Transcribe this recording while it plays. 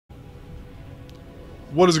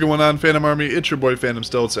What is going on, Phantom Army? It's your boy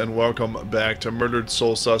PhantomStiltz, and welcome back to Murdered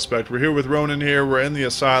Soul Suspect. We're here with Ronan here. We're in the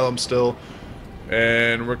Asylum still,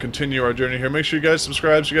 and we're continuing our journey here. Make sure you guys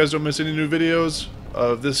subscribe so you guys don't miss any new videos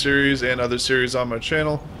of this series and other series on my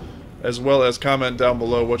channel, as well as comment down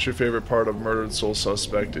below what your favorite part of Murdered Soul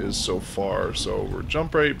Suspect is so far. So we'll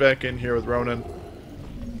jump right back in here with Ronan,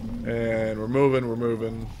 and we're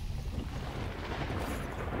moving.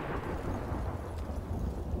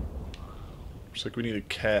 Looks like we need a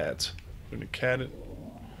cat. We need a cat. Is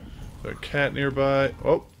there a cat nearby?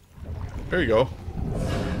 Oh, there you go.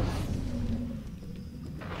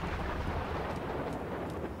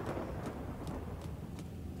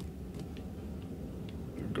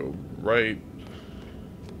 Go right.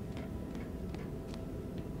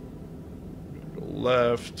 Go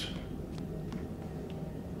left.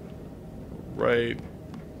 Right.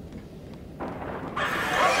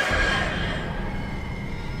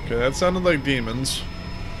 Okay, that sounded like demons,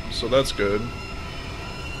 so that's good.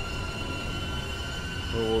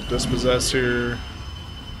 We'll dispossess here.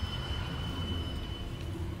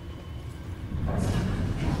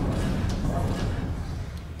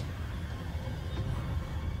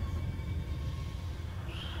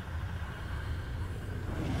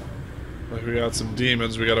 Like we got some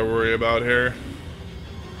demons we gotta worry about here.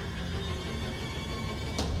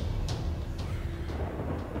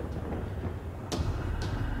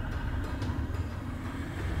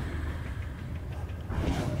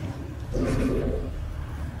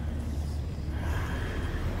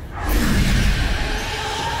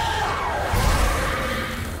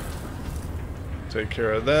 Take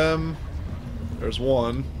care of them. There's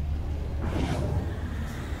one.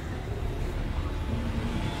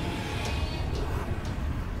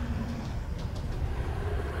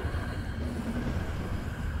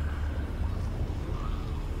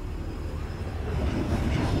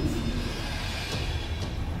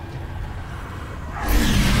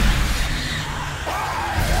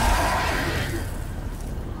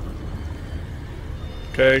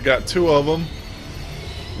 Okay, got two of them.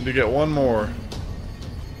 Need to get one more.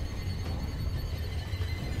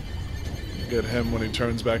 Get him when he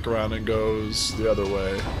turns back around and goes the other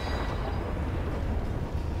way.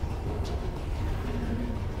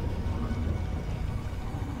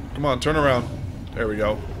 Come on, turn around. There we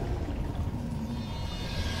go.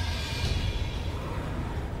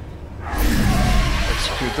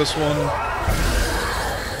 Execute this one.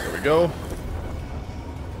 There we go.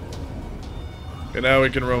 Okay, now we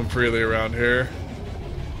can roam freely around here.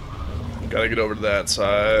 Gotta get over to that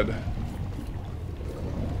side.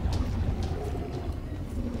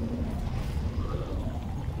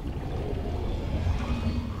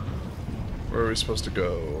 Where are we supposed to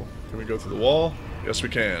go? Can we go through the wall? Yes, we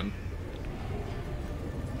can.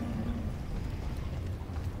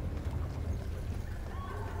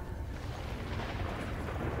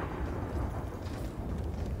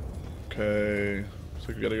 Okay, so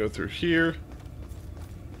we gotta go through here.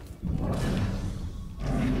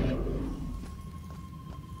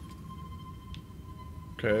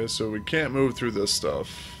 Okay, so we can't move through this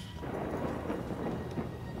stuff.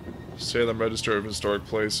 Salem Register of Historic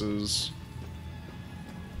Places.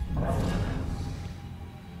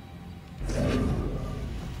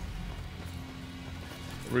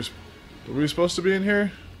 Are we supposed to be in here?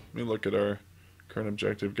 Let me look at our current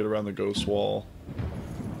objective. Get around the ghost wall.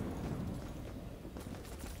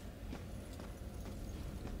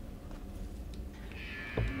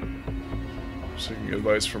 Seeking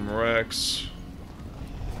advice from Rex.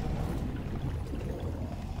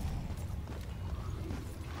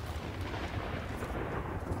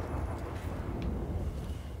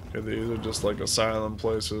 Okay, these are just like asylum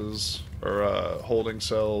places, or holding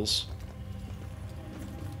cells.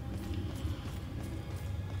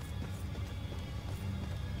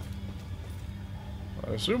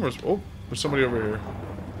 I assume there's... Oh, there's somebody over here.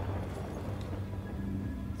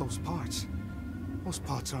 Those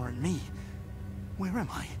parts aren't me. Where am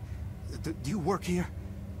I? Do you work here?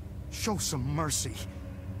 Show some mercy.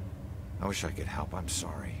 I wish I could help, I'm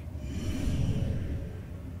sorry.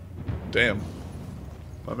 Damn.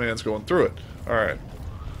 My man's going through it. Alright.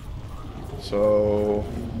 So...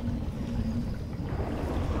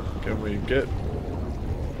 Can we get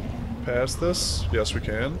past this? Yes, we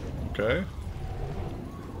can. Okay.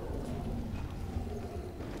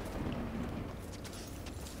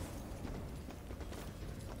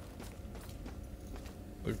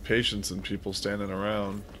 Like patience and people standing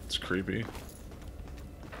around. It's creepy.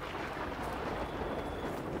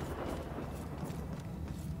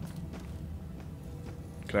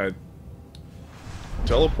 Can I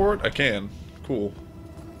teleport? I can. Cool.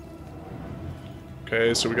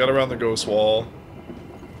 Okay, so we got around the ghost wall.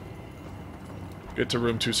 Get to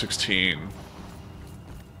room 216.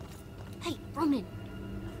 Hey, Ronan.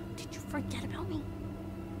 Did you forget about me?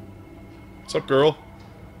 What's up, girl?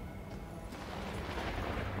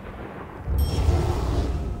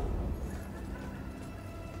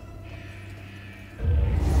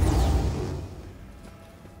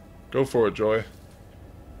 Go for it, Joy.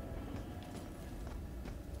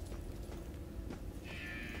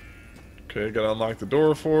 Okay, gotta unlock the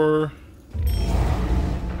door for her.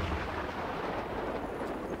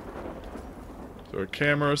 Is there a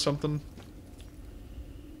camera or something?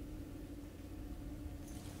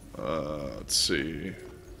 Let's see.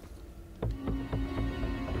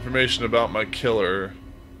 Information about my killer.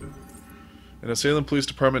 In a Salem Police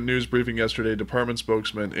Department news briefing yesterday, department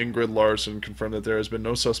spokesman Ingrid Larson confirmed that there has been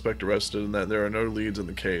no suspect arrested and that there are no leads in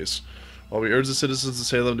the case. While we urge the citizens of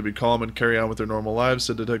Salem to be calm and carry on with their normal lives,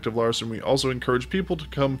 said Detective Larson, we also encourage people to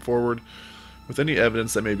come forward with any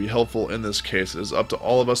evidence that may be helpful in this case. It is up to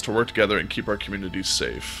all of us to work together and keep our communities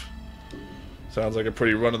safe. Sounds like a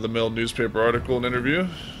pretty run-of-the-mill newspaper article and interview.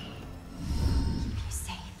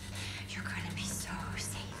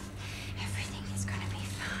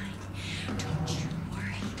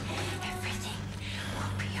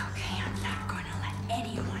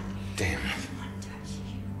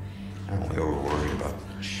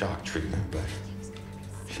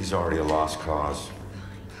 She's already a lost cause.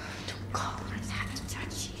 Don't call her that to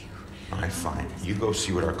touch you. Alright, fine. You go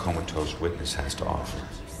see what our comatose witness has to offer. I'm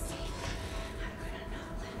gonna not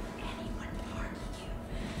let anyone harm you.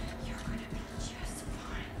 You're gonna be just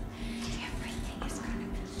fine. Everything is gonna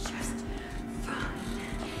be just fine.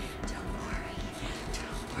 Don't worry.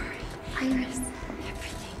 Don't worry. Iris.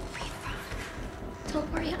 Everything will be fine. Don't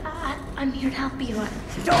worry. I'm here to help you.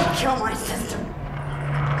 Don't kill my sister!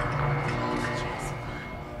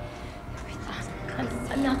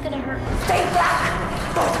 I'm not gonna hurt you. Stay back!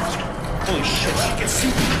 Holy shit, she can see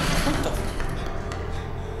me! What the?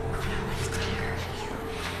 Nobody's gonna hurt you.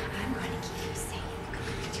 I'm gonna keep you safe.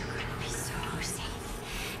 You're gonna be so safe.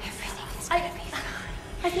 Everything is gonna be fine.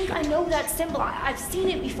 I think I know that symbol. I've seen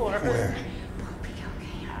it before. Where? We'll be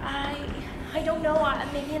okay. I don't know.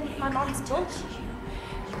 Maybe in my mom's book.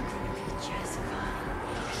 You're gonna be just fine.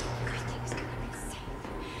 Everything's gonna be safe.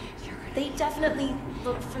 You're gonna They definitely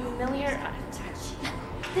look familiar.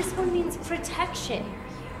 This one means protection. I'm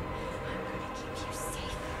gonna keep you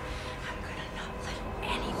safe. I'm gonna not let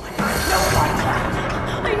anyone.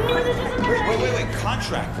 I knew this was another. Wait,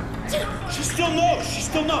 contract. She still knows. She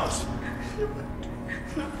still knows.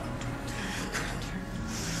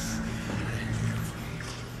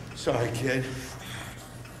 Sorry, kid.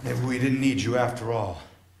 Maybe we didn't need you after all.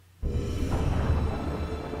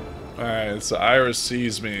 Alright, so Iris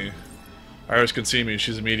sees me. Iris can see me.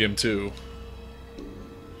 She's a medium too.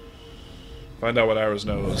 Find out what Iris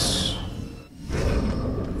knows.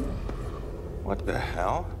 What the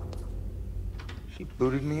hell? She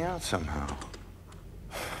booted me out somehow.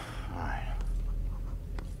 Alright.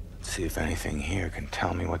 Let's see if anything here can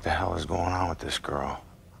tell me what the hell is going on with this girl.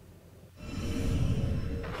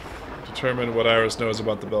 Determine what Iris knows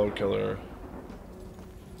about the Bell Killer.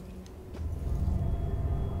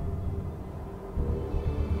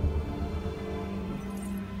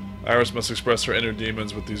 Iris must express her inner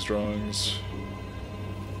demons with these drawings.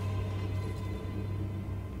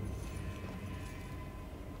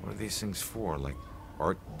 What are these things for? Like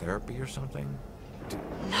art therapy or something?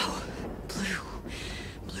 No.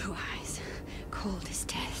 Blue eyes. Cold as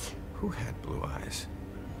death. Who had blue eyes?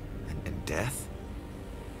 And death?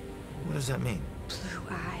 What does that mean? Blue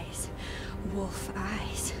eyes. Wolf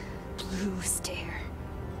eyes. Blue stare.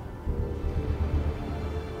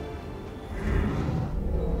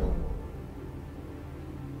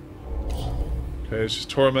 Okay, she's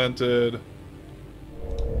tormented.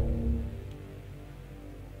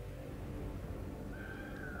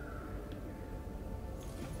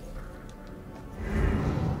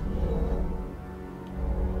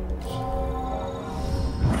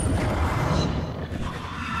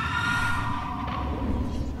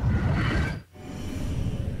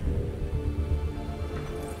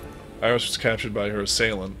 Iris was captured by her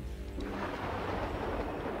assailant.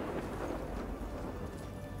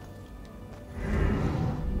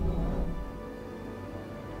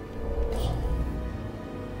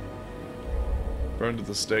 Burned at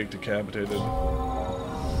the stake, decapitated.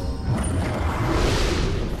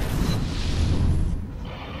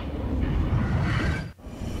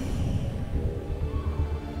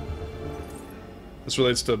 This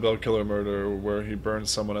relates to a Bell Killer murder where he burned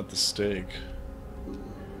someone at the stake.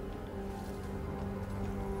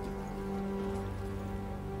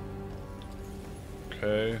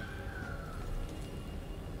 Okay.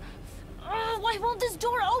 Why this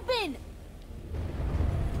door open!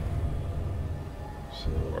 So,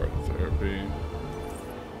 art therapy.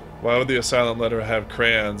 Why would the asylum let her have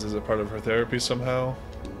crayons? Is it part of her therapy somehow?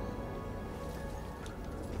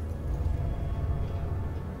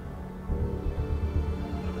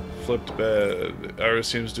 Flipped bed. Iris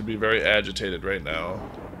seems to be very agitated right now.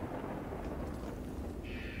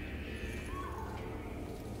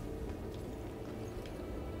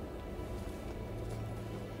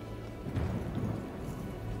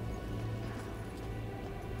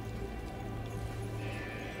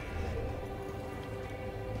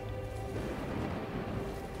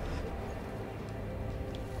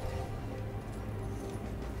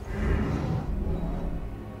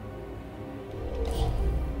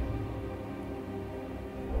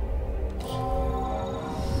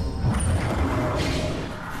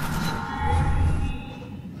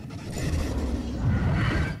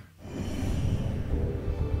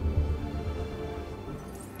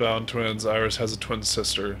 Bound twins. Iris has a twin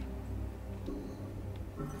sister.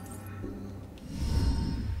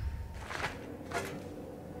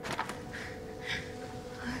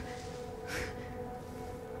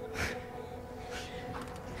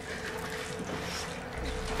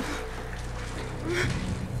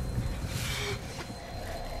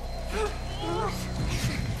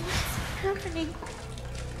 Happening.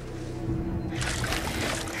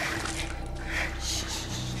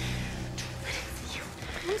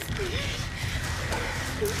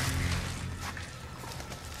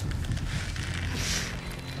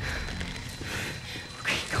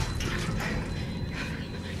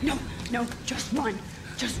 No, just run.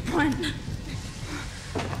 Just run.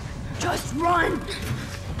 Just run.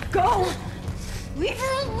 Go. Leave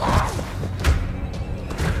her alone.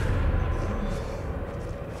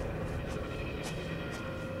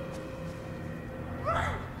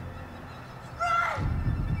 Run. Run.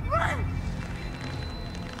 Run.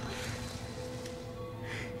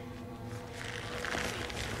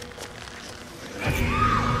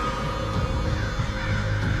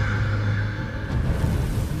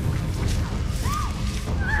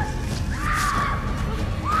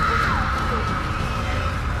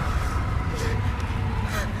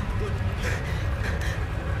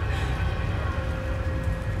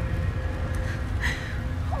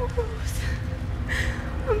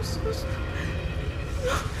 I'm so sorry.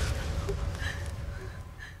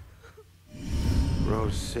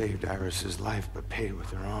 Rose saved Iris's life, but paid with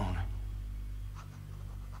her own.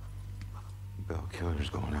 Bell killer's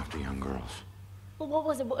going after young girls. Well, what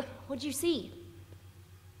was it? What'd you see?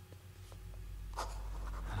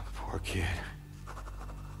 Poor kid.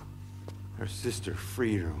 Her sister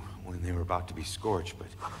freed her when they were about to be scorched, but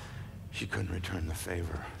she couldn't return the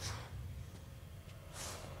favor.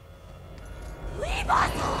 Leave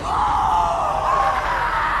us alone!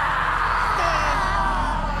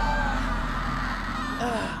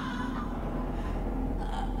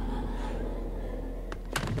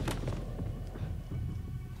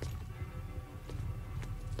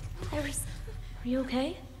 Iris, are you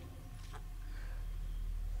okay?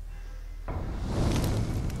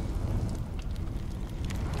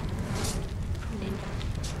 Ronan,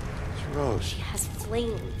 It's Rose. she has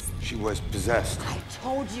flames. She was possessed. I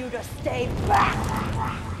told you to stay back!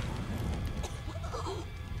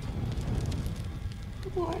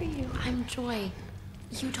 Who are you? I'm Joy.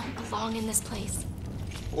 You don't belong in this place.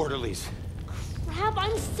 Orderlies. Crap,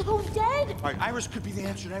 I'm so dead! All right, Iris could be the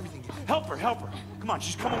answer to everything. Help her, help her. Come on,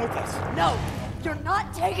 she's coming with us. No, you're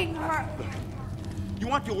not taking her! You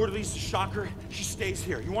want the orderlies to shock her? She stays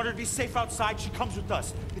here. You want her to be safe outside? She comes with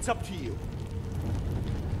us. It's up to you.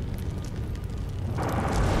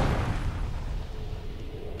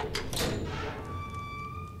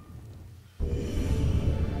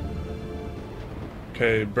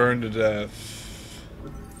 Okay, burned to death.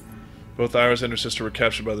 Both Iris and her sister were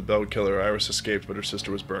captured by the Bell Killer. Iris escaped, but her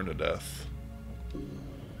sister was burned to death.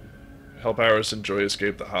 Help Iris and Joy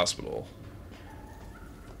escape the hospital.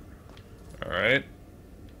 Alright.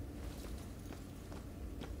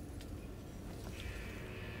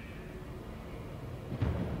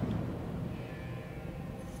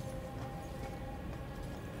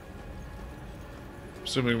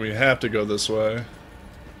 Assuming we have to go this way.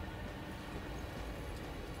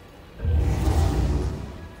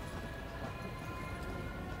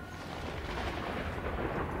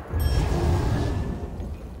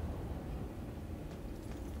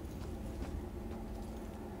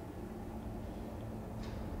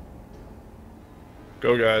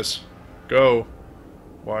 Go, guys. Go.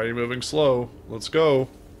 Why are you moving slow? Let's go.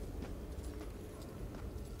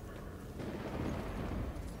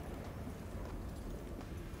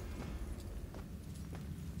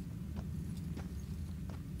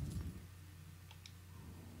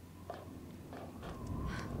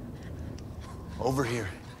 Over here.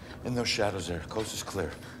 In those shadows there. Coast is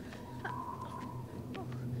clear.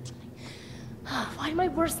 Why do my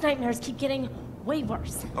worst nightmares keep getting way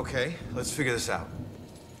worse? Okay, let's figure this out.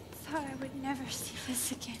 Thought I would never see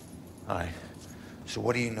this again. All right. So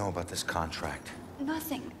what do you know about this contract?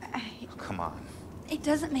 Nothing. Oh, come on. It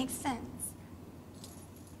doesn't make sense.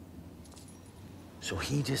 So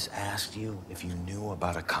he just asked you if you knew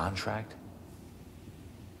about a contract?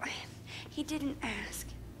 He didn't ask.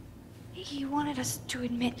 He wanted us to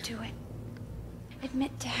admit to it.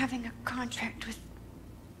 Admit to having a contract with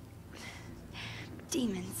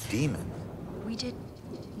demons. Demon? We did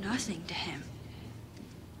nothing to him.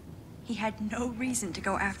 He had no reason to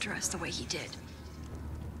go after us the way he did.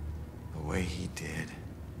 The way he did.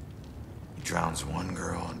 He drowns one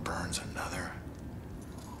girl and burns another.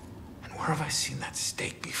 And where have I seen that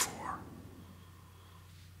stake before?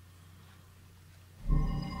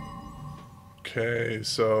 Okay,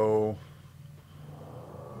 so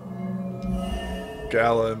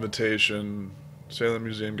Gala invitation, Salem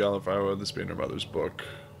Museum Gala Firewood, this being her mother's book.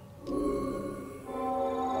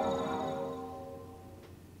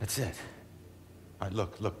 That's it. All right,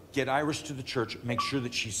 look. Get Iris to the church. Make sure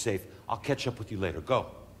that she's safe. I'll catch up with you later. Go.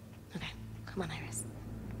 Okay, come on, Iris.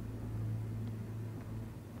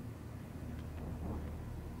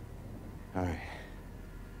 All right.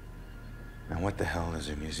 Now what the hell does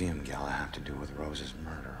a museum gala have to do with Rose's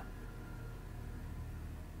murder?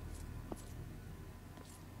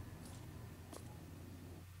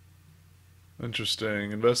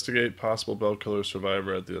 Interesting. Investigate possible bell killer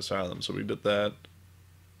survivor at the asylum. So we did that.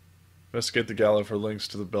 Investigate the gala for links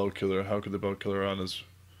to the bell killer. How could the bell killer on his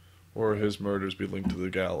or his murders be linked to the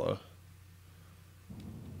gala?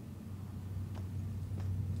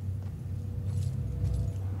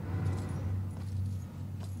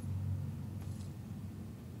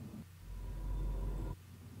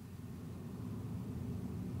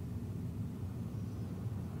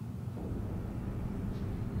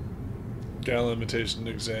 Gala invitation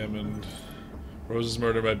examined. Rose's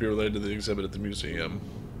murder might be related to the exhibit at the museum.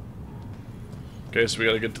 Okay, so we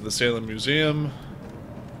gotta get to the Salem Museum.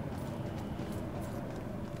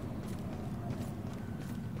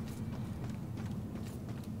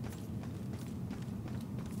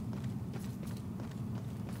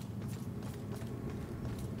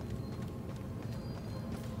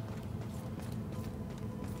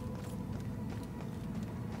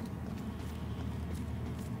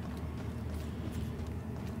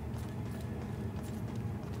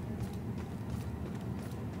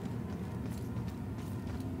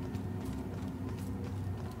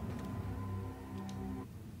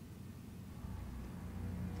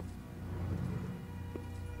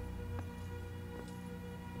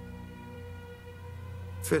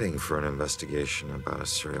 Fitting for an investigation about a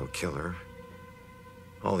serial killer.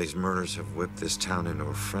 All these murders have whipped this town into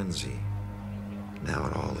a frenzy. Now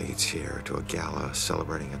it all leads here to a gala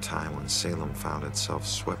celebrating a time when Salem found itself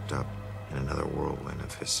swept up in another whirlwind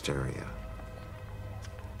of hysteria.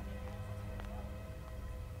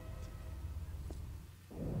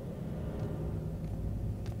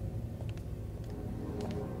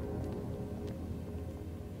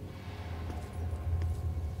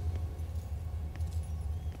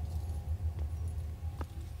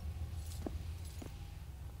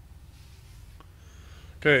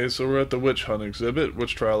 Okay, so we're at the Witch Hunt exhibit,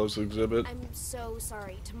 Witch Trials exhibit. I'm so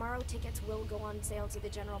sorry. Tomorrow tickets will go on sale to the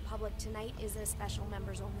general public. Tonight is a special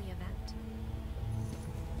members-only event.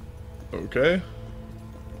 Okay.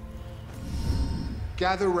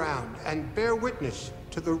 Gather round and bear witness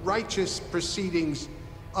to the righteous proceedings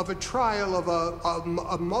of a trial of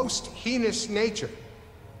a most heinous nature.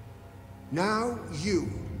 Now you,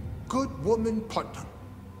 good woman Putnam,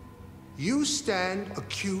 you stand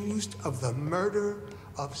accused of the murder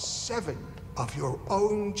of 7 of your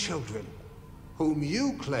own children, whom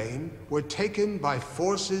you claim were taken by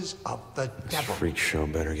forces of the devil. Freak show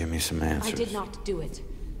better give me some answers. I did not do it.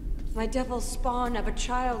 My devil spawn of a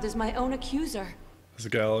child is my own accuser. There's a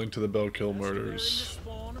guy linked to the Bellkill murders.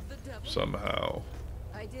 Somehow.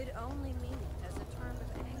 I did only mean it as a term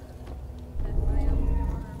of anger, that my own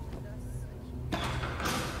honor would thus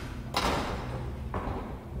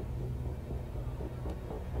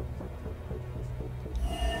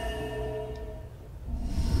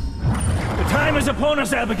The time is upon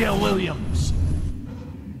us, Abigail Williams.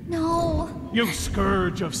 No. You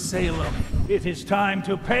scourge of Salem. It is time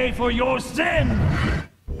to pay for your sin!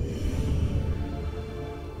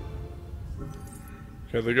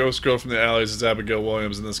 Okay, the ghost girl from the alleys is Abigail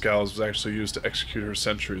Williams, and this gallows was actually used to execute her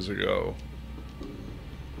centuries ago.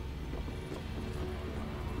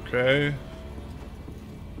 Okay.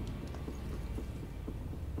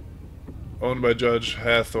 Owned by Judge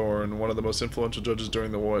Hathorne, one of the most influential judges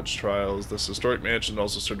during the witch trials. This historic mansion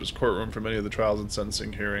also served as courtroom for many of the trials and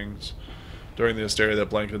sentencing hearings during the hysteria that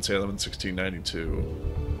blanketed Salem in 1692.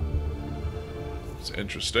 It's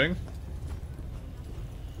interesting.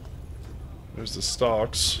 There's the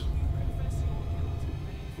stocks.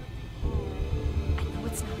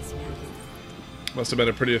 Must have been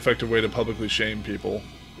a pretty effective way to publicly shame people.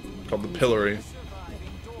 Called the pillory.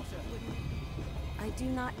 I do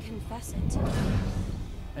not confess it.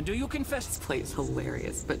 And do you confess? This play is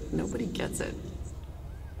hilarious, but nobody gets it.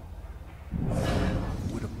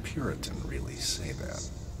 Would a Puritan really say that?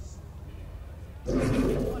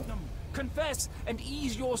 Confess and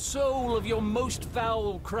ease your soul of your most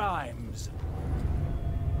foul crimes.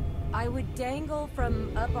 I would dangle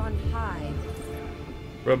from up on high.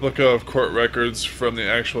 Replica of court records from the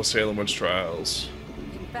actual Salem witch trials.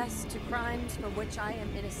 Confess to crimes for which I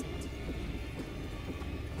am innocent.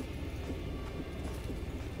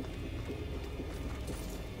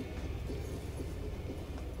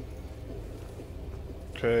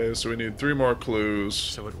 Okay, so we need 3 more clues.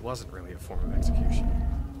 So it wasn't really a form of execution.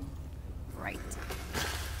 Right.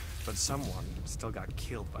 But someone still got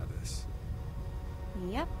killed by this.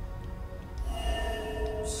 Yep.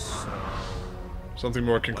 So... Something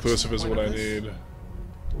more conclusive is what I this? need.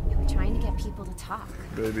 We were trying to get people to talk.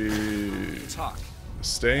 Maybe... Talk.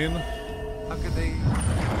 Stain? How could they...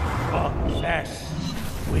 Confess,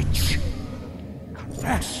 witch.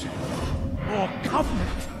 Confess. Or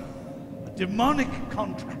covenant. A demonic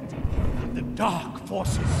contract with the dark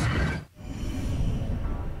forces.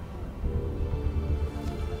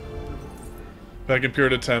 Back in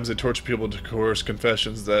Puritan times, they tortured people to coerce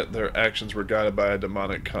confessions that their actions were guided by a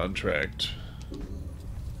demonic contract.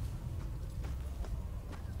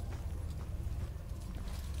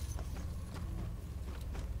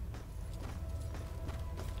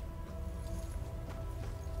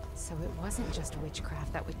 So it wasn't just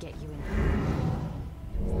witchcraft that would get you in.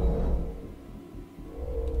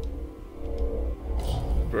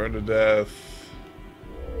 Burned to death.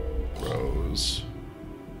 Rose.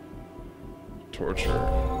 Torture.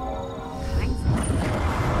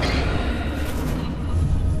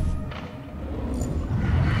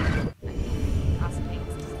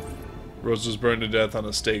 Rose was burned to death on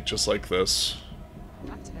a stake just like this.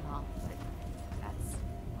 Not to it all, but that's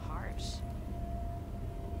harsh.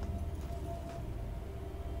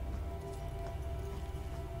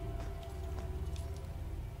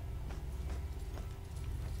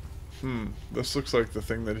 This looks like the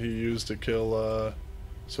thing that he used to kill,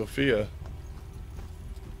 Sophia.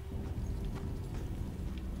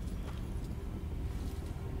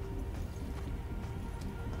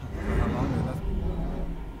 How long did that...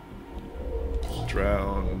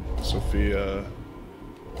 Drown, Sophia,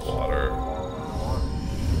 water.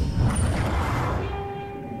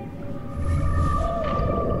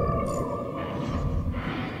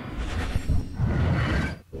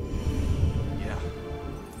 Yeah.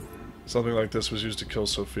 Something like this was used to kill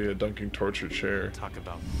Sophia, dunking torture chair. Talk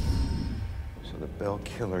about... So the Bell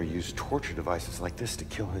killer used torture devices like this to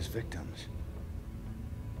kill his victims.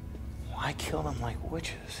 Why kill them like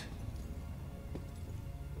witches?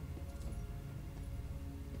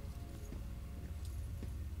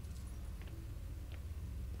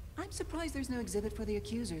 I'm surprised there's no exhibit for the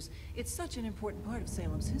accusers. It's such an important part of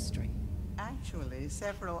Salem's history. Actually,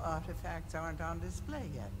 several artifacts aren't on display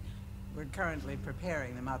yet. We're currently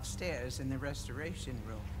preparing them upstairs in the restoration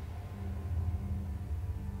room.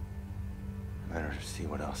 Better see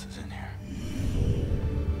what else is in here.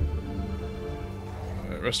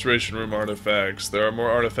 Alright, restoration room artifacts. There are more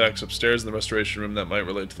artifacts upstairs in the restoration room that might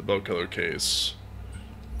relate to the Bell Killer case.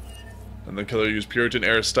 And the killer used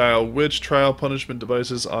Puritan-era style witch trial punishment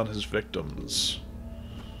devices on his victims.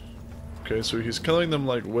 Okay, so he's killing them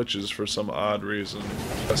like witches for some odd reason.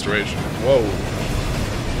 Restoration. Whoa.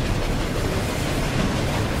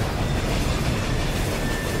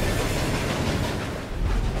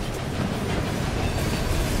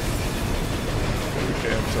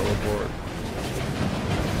 Teleport.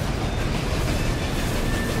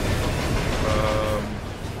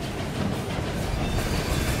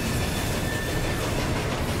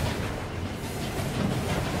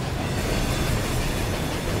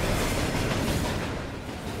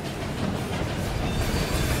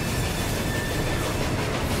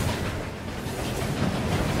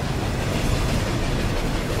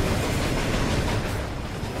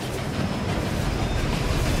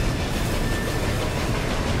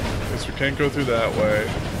 Can't go through that way.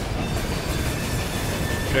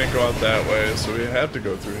 Can't go out that way, so we have to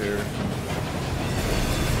go through here.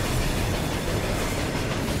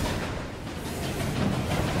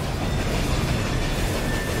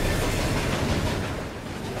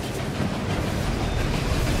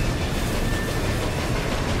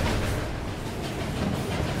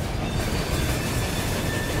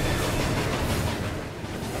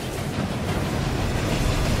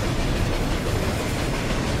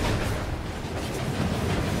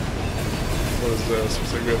 this.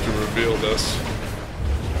 Looks like we have to reveal this.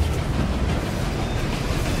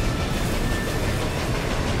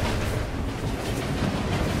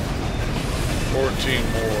 More.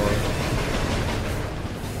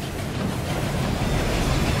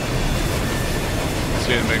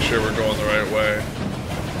 See and make sure we're going the right way.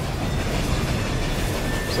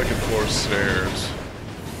 Second floor stairs.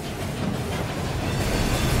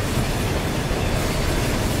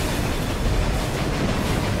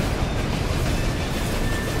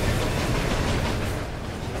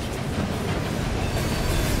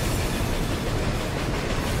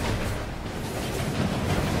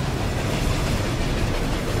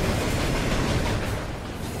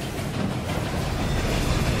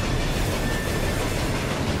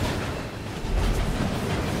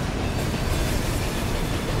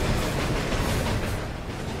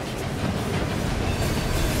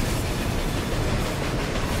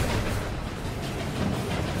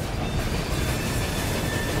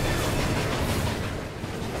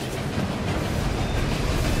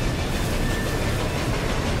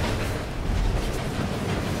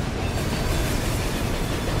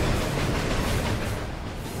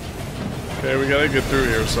 Okay, we gotta get through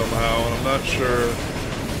here somehow, and I'm not sure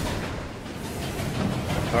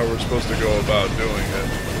how we're supposed to go about doing it.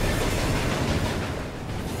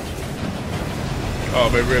 Oh,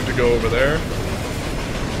 maybe we have to go over there?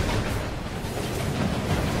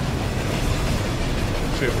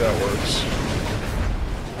 See if that works.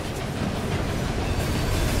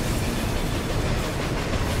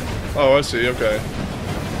 Oh, I see, okay.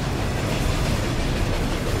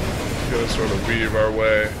 Gotta sort of weave our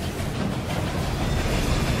way.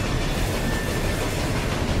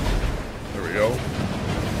 There we go.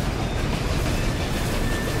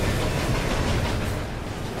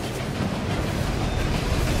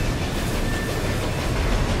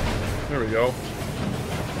 There we go.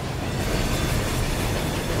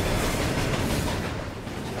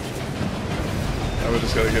 Now we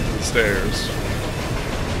just gotta get to the stairs.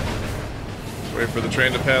 Wait for the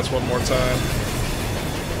train to pass one more time.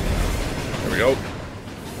 There we go.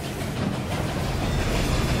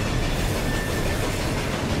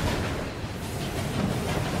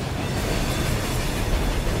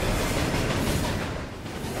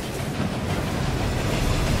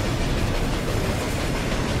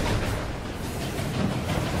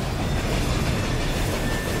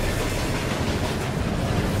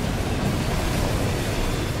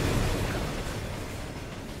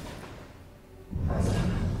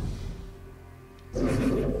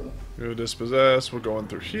 Dispossess. We're going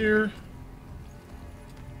through here.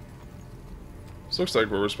 This looks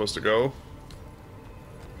like where we're supposed to go.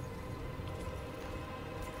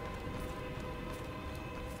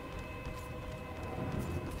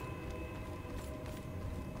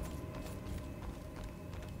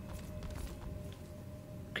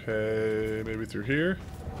 Okay, maybe through here.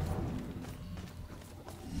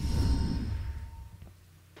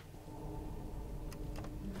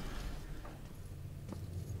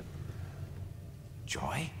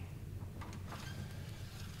 Joy?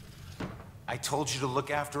 I told you to look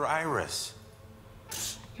after Iris.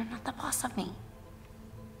 You're not the boss of me.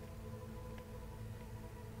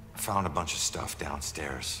 I found a bunch of stuff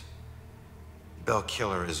downstairs. Bell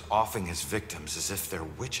Killer is offing his victims as if they're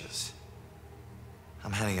witches.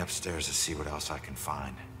 I'm heading upstairs to see what else I can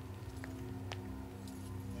find.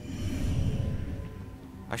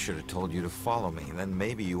 I should have told you to follow me, then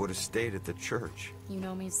maybe you would have stayed at the church. You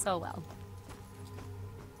know me so well.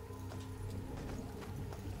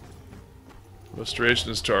 Restoration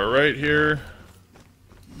is to our right here.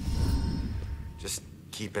 Just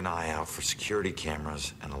keep an eye out for security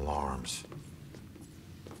cameras and alarms.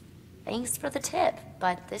 Thanks for the tip,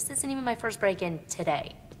 but this isn't even my first break-in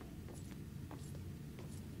today.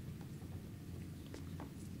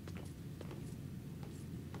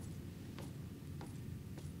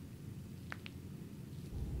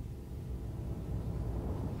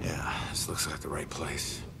 Yeah, this looks like the right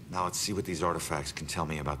place. Now let's see what these artifacts can tell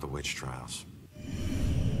me about the witch trials.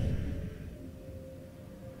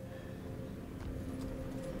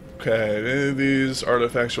 Okay, any of these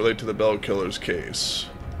artifacts relate to the Bell Killer's case?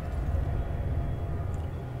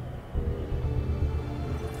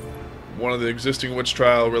 One of the existing witch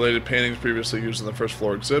trial related paintings previously used in the first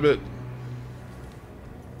floor exhibit.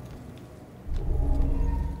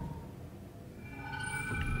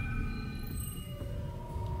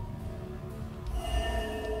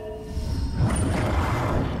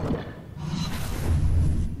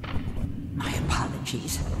 My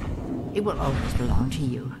apologies. It will always belong to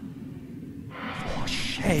you. For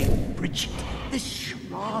shame, Bridget. This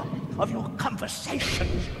charade of your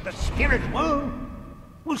conversations with the spirit world.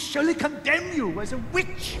 will surely condemn you as a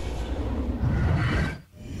witch.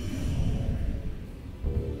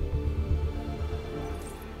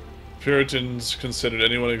 Puritans considered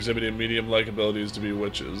anyone exhibiting medium-like abilities to be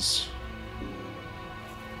witches.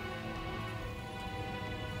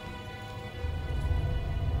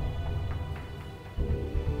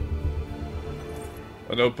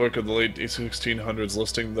 A notebook of the late 1600s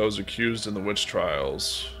listing those accused in the witch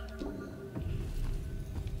trials.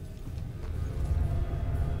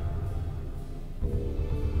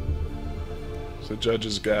 It's a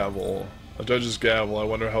judge's gavel. A judge's gavel, I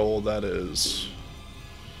wonder how old that is.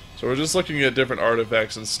 So we're just looking at different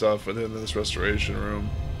artifacts and stuff within this restoration room.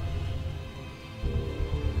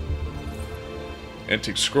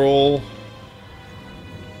 Antique scroll.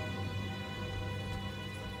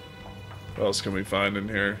 What else can we find in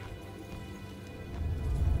here?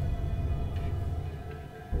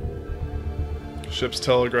 Ship's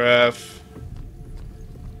telegraph.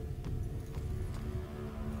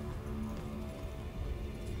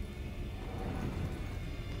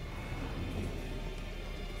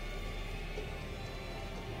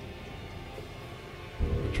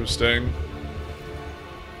 Interesting.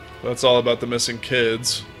 That's all about the missing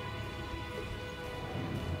kids.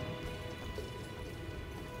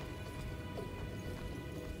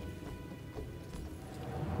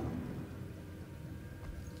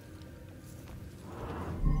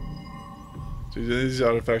 So these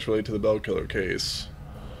artifacts relate to the Bell Killer case.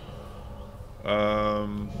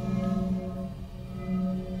 Bell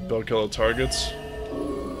Killer targets.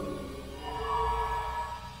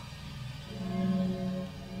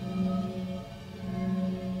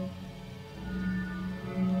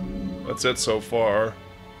 That's it so far.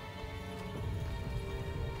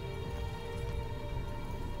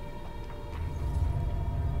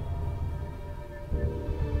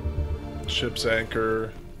 Ship's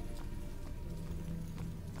anchor.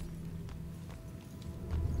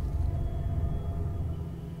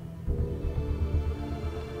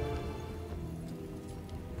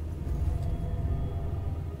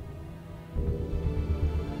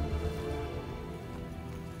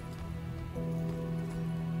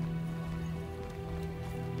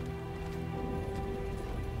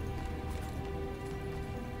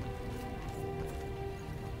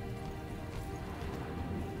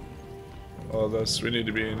 Oh, we need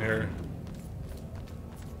to be in here.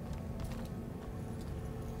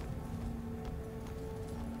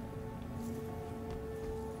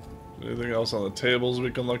 Anything else on the tables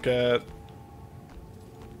we can look at?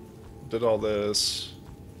 Did all this.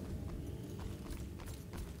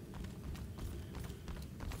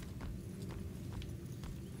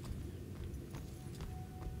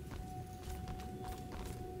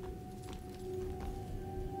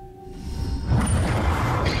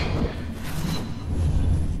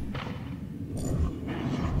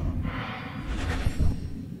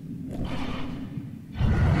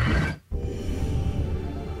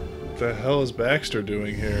 What the hell is Baxter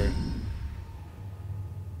doing here?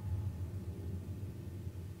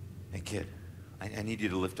 Hey, kid. I need you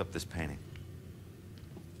to lift up this painting.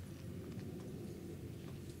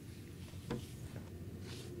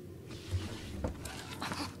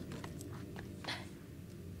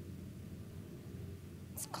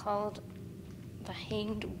 It's called The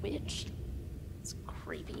Hanged Witch. It's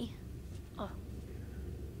creepy. Oh.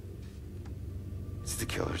 It's the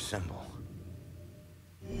killer's symbol.